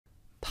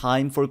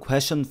time for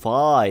question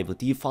 5.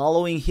 The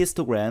following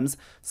histograms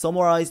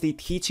summarize the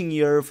teaching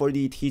year for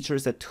the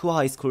teachers at two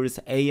high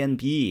schools A and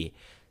B.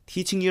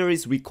 Teaching year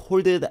is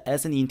recorded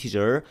as an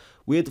integer,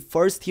 with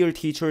first-year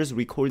teachers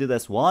recorded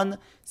as 1,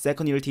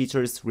 second-year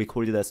teachers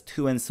recorded as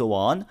 2, and so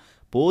on.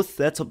 Both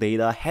sets of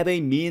data have a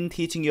mean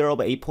teaching year of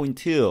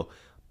 8.2.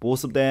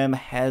 Both of them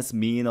has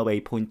mean of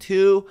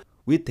 8.2,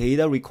 with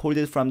data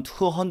recorded from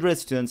 200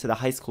 students at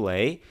high school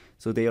A.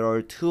 So there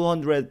are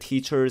 200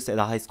 teachers at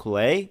high school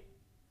A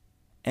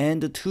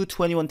and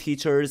 221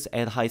 teachers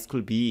at high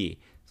school B.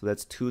 So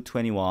that's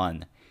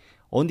 221.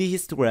 On the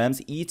histograms,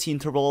 each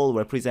interval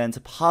represents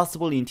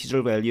possible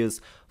integer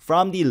values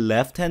from the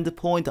left-hand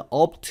point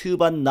up to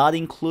but not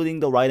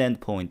including the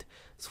right-hand point.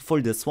 So for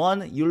this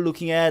one, you're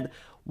looking at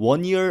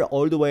 1 year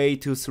all the way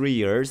to 3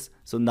 years,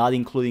 so not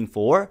including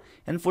 4.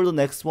 And for the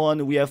next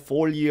one, we have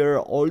 4 year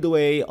all the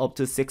way up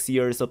to 6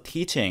 years of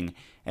teaching.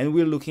 And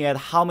we're looking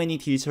at how many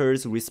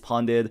teachers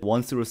responded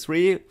 1 through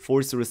 3,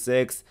 4 through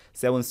 6,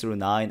 7 through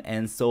 9,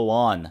 and so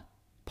on.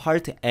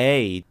 Part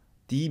A.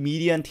 The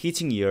median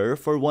teaching year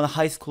for one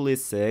high school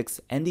is 6,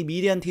 and the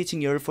median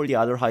teaching year for the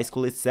other high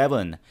school is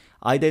 7.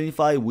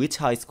 Identify which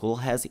high school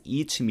has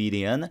each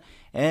median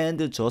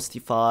and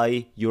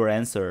justify your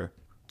answer.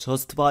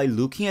 Just by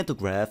looking at the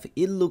graph,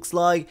 it looks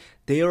like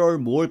there are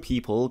more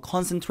people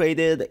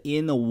concentrated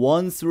in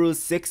 1 through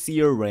 6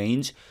 year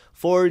range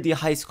for the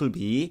high school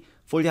B,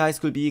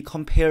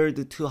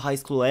 compared to high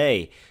school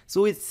A.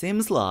 So it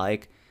seems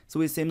like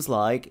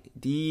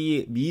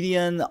the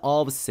median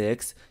of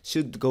 6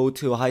 should go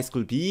to high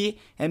school B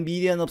and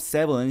median of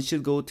 7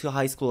 should go to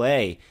high school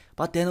A.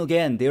 But then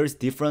again, there's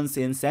difference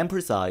in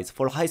sample size.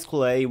 For high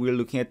school A, we're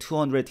looking at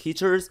 200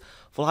 teachers.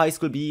 For high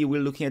school B,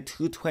 we're looking at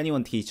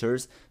 221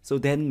 teachers. So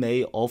that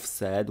may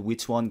offset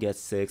which one gets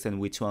 6 and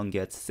which one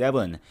gets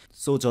 7.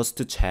 So just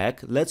to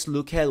check, let's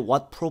look at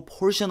what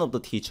proportion of the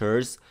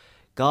teachers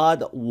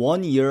got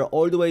 1 year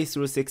all the way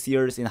through 6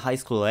 years in high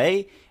school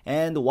A,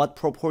 and what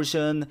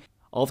proportion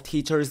of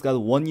teachers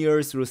got 1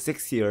 year through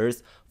 6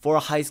 years for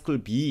high school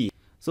B.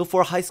 So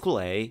for high school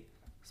A,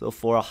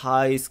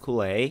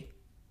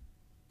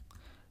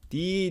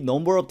 the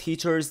number of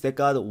teachers that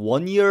got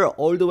 1 year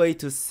all the way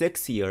to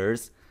 6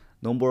 years,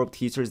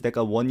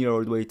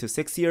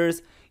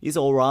 is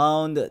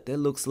around, that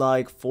looks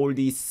like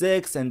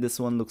 46, and this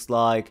one looks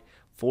like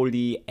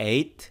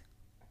 48.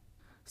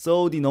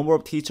 So the number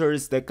of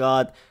teachers that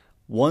got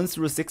 1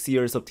 through 6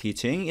 years of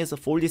teaching is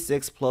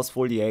 46 plus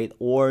 48,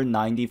 or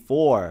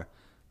 94.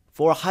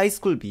 For high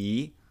school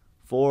B,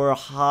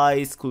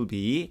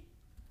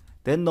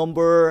 that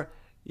number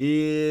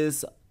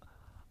is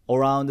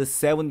around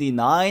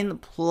 79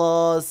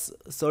 plus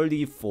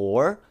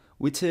 34,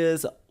 which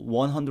is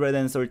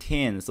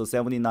 113. So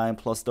 79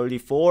 plus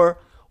 34,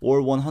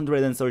 or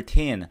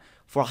 113.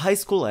 For high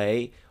school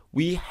A,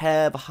 we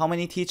have how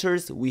many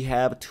teachers? We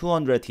have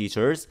 200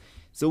 teachers.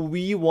 So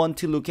we want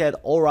to look at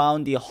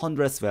around the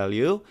hundredths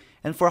value.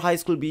 And for high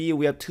school B,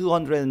 we have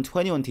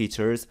 221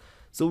 teachers.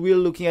 So we're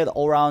looking at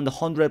around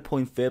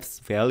 100.5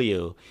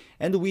 value.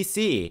 And we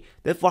see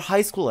that for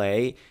high school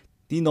A,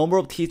 the number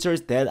of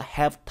teachers that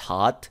have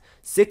taught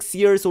 6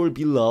 years or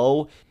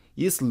below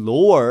is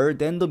lower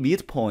than the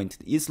midpoint,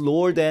 is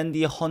lower than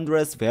the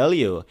hundredths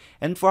value.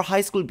 And for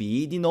high school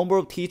B, the number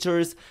of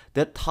teachers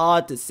that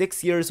taught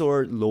 6 years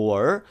or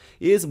lower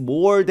is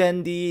more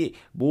than the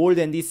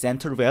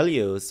center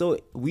value. So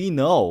we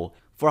know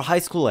for high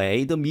school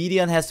A, the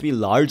median has to be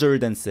larger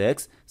than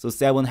 6. So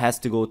 7 has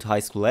to go to high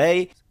school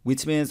A,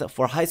 which means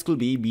for high school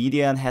B,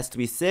 median has to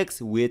be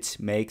 6, which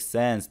makes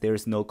sense.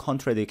 There's no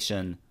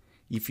contradiction.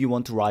 If you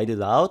want to write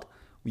it out,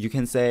 you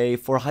can say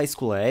for high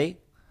school A,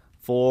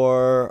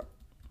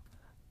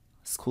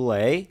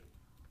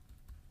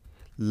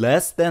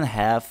 less than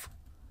half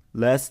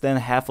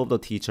of the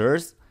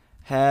teachers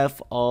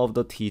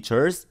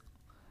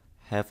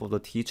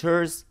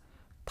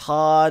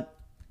taught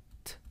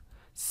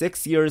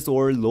 6 years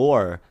or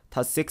lower,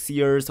 taught 6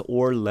 years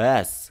or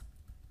less.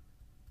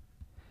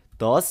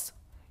 Thus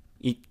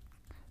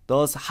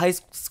high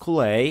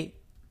school A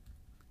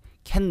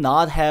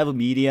cannot have a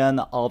median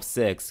of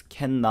 6.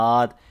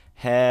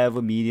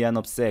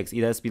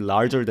 It has to be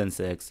larger than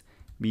 6.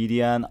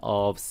 Median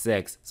of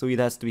 6. So it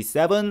has to be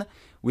 7,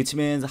 which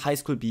means high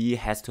school B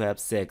has to have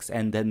 6,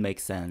 and that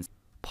makes sense.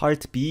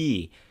 Part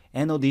B.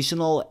 An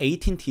additional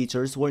 18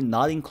 teachers were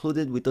not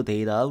included with the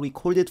data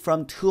recorded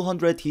from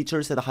 200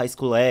 teachers at high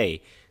school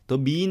A. The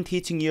mean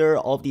teaching year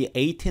of the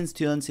 18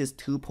 students is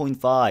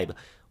 2.5.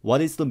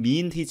 What is the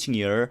mean teaching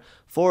year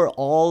for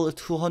all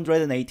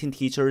 218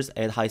 teachers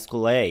at high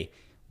school A?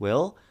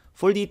 Well,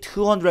 for the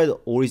 200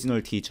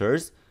 original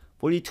teachers,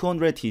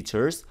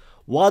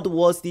 what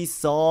was the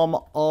sum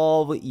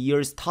of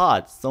years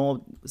taught?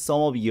 Sum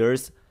of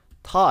years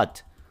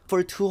taught.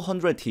 For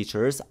 200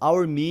 teachers,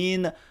 our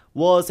mean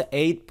was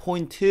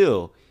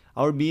 8.2.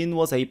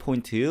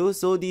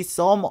 So the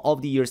sum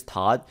of the years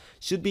taught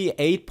should be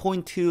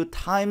 8.2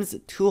 times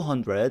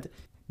 200.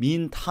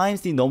 Mean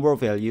times the number of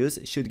values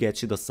should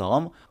get you the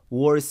sum,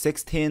 or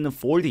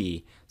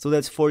 1640. So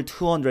that's for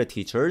 200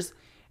 teachers.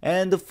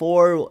 And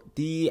for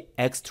the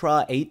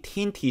extra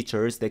 18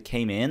 teachers that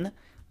came in,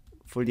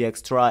 the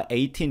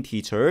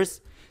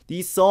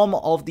sum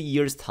of the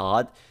years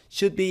taught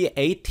should be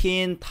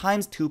 18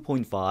 times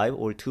 2.5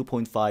 or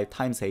 2.5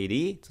 times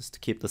 80, just to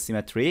keep the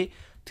symmetry.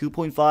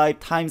 2.5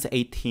 times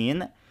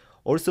 18,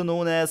 also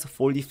known as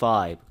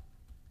 45.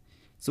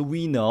 So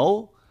we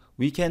know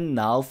we can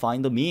now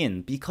find the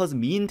mean, because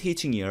mean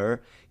teaching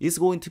year is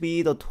going to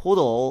be the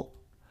total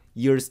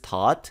years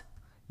taught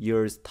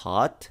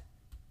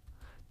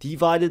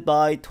divided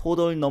by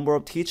total number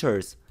of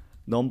teachers.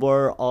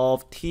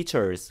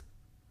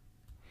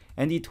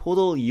 And the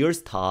total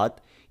years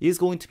taught is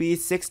going to be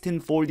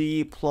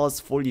 1640 plus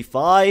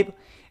 45,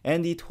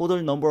 and the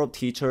total number of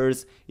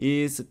teachers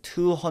is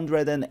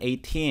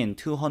 218,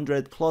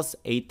 200 plus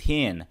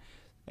 18.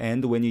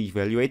 And when you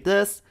evaluate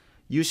this,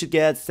 you should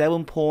get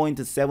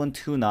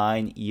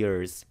 7.729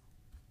 years.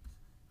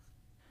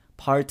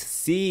 Part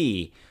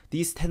C.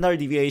 The standard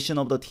deviation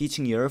of the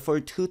teaching year for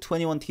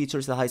 221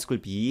 teachers at High School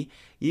B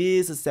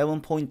is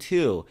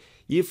 7.2.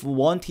 If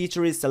one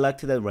teacher is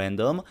selected at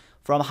random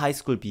from High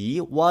School B,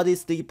 what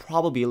is the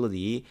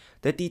probability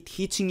that the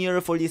teaching year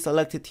for the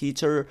selected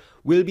teacher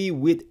will be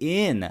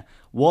within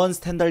one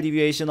standard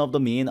deviation of the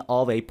mean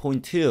of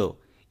 8.2?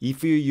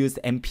 If you use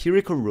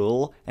empirical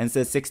rule and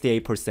say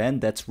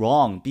 68%, that's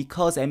wrong,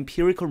 because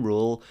empirical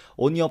rule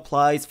only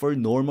applies for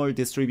normal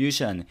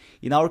distribution.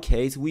 In our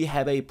case, we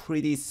have a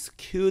pretty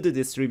skewed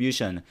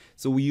distribution,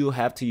 so you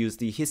have to use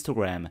the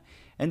histogram.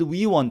 And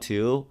we want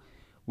to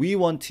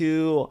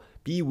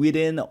be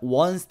within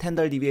one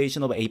standard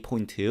deviation of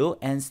 8.2,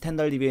 and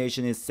standard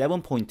deviation is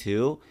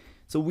 7.2.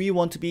 So we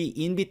want to be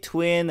in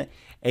between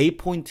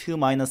 8.2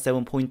 minus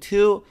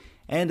 7.2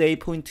 and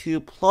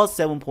 8.2 plus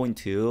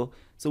 7.2.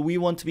 So we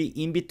want to be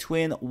in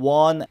between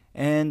 1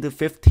 and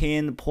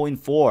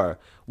 15.4,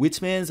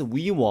 which means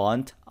we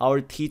want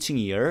our teaching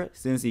year,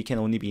 since it can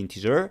only be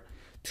integer,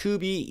 to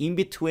be in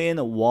between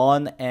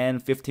 1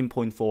 and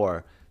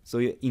 15.4. So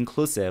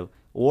inclusive,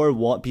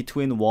 or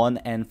between 1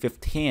 and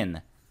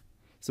 15.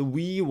 So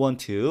we want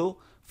to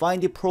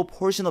find the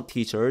proportion of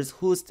teachers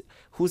whose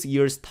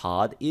years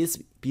taught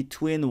is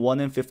between 1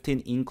 and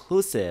 15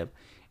 inclusive.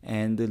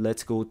 And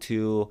let's go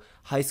to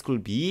High School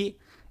B.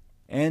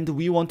 And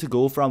we want to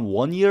go from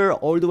 1 year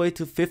all the way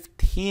to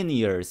 15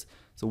 years.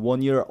 So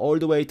 1 year all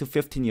the way to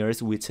 15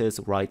 years, which is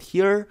right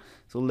here.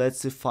 So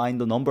let's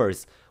find the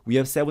numbers. We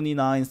have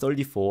 79,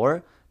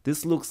 34.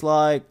 This looks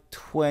like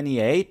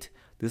 28.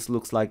 This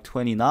looks like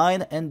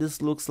 29. And this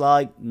looks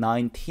like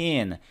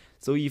 19.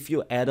 So if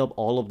you add up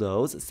all of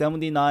those,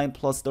 79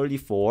 plus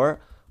 34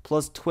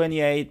 plus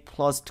 28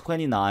 plus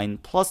 29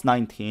 plus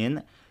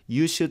 19,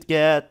 you should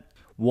get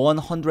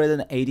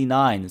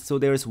 189. So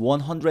there's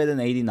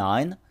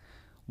 189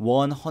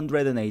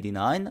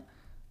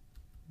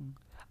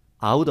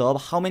 out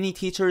of how many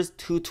teachers?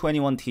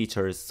 221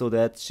 teachers. So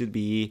that should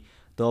be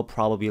the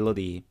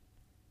probability.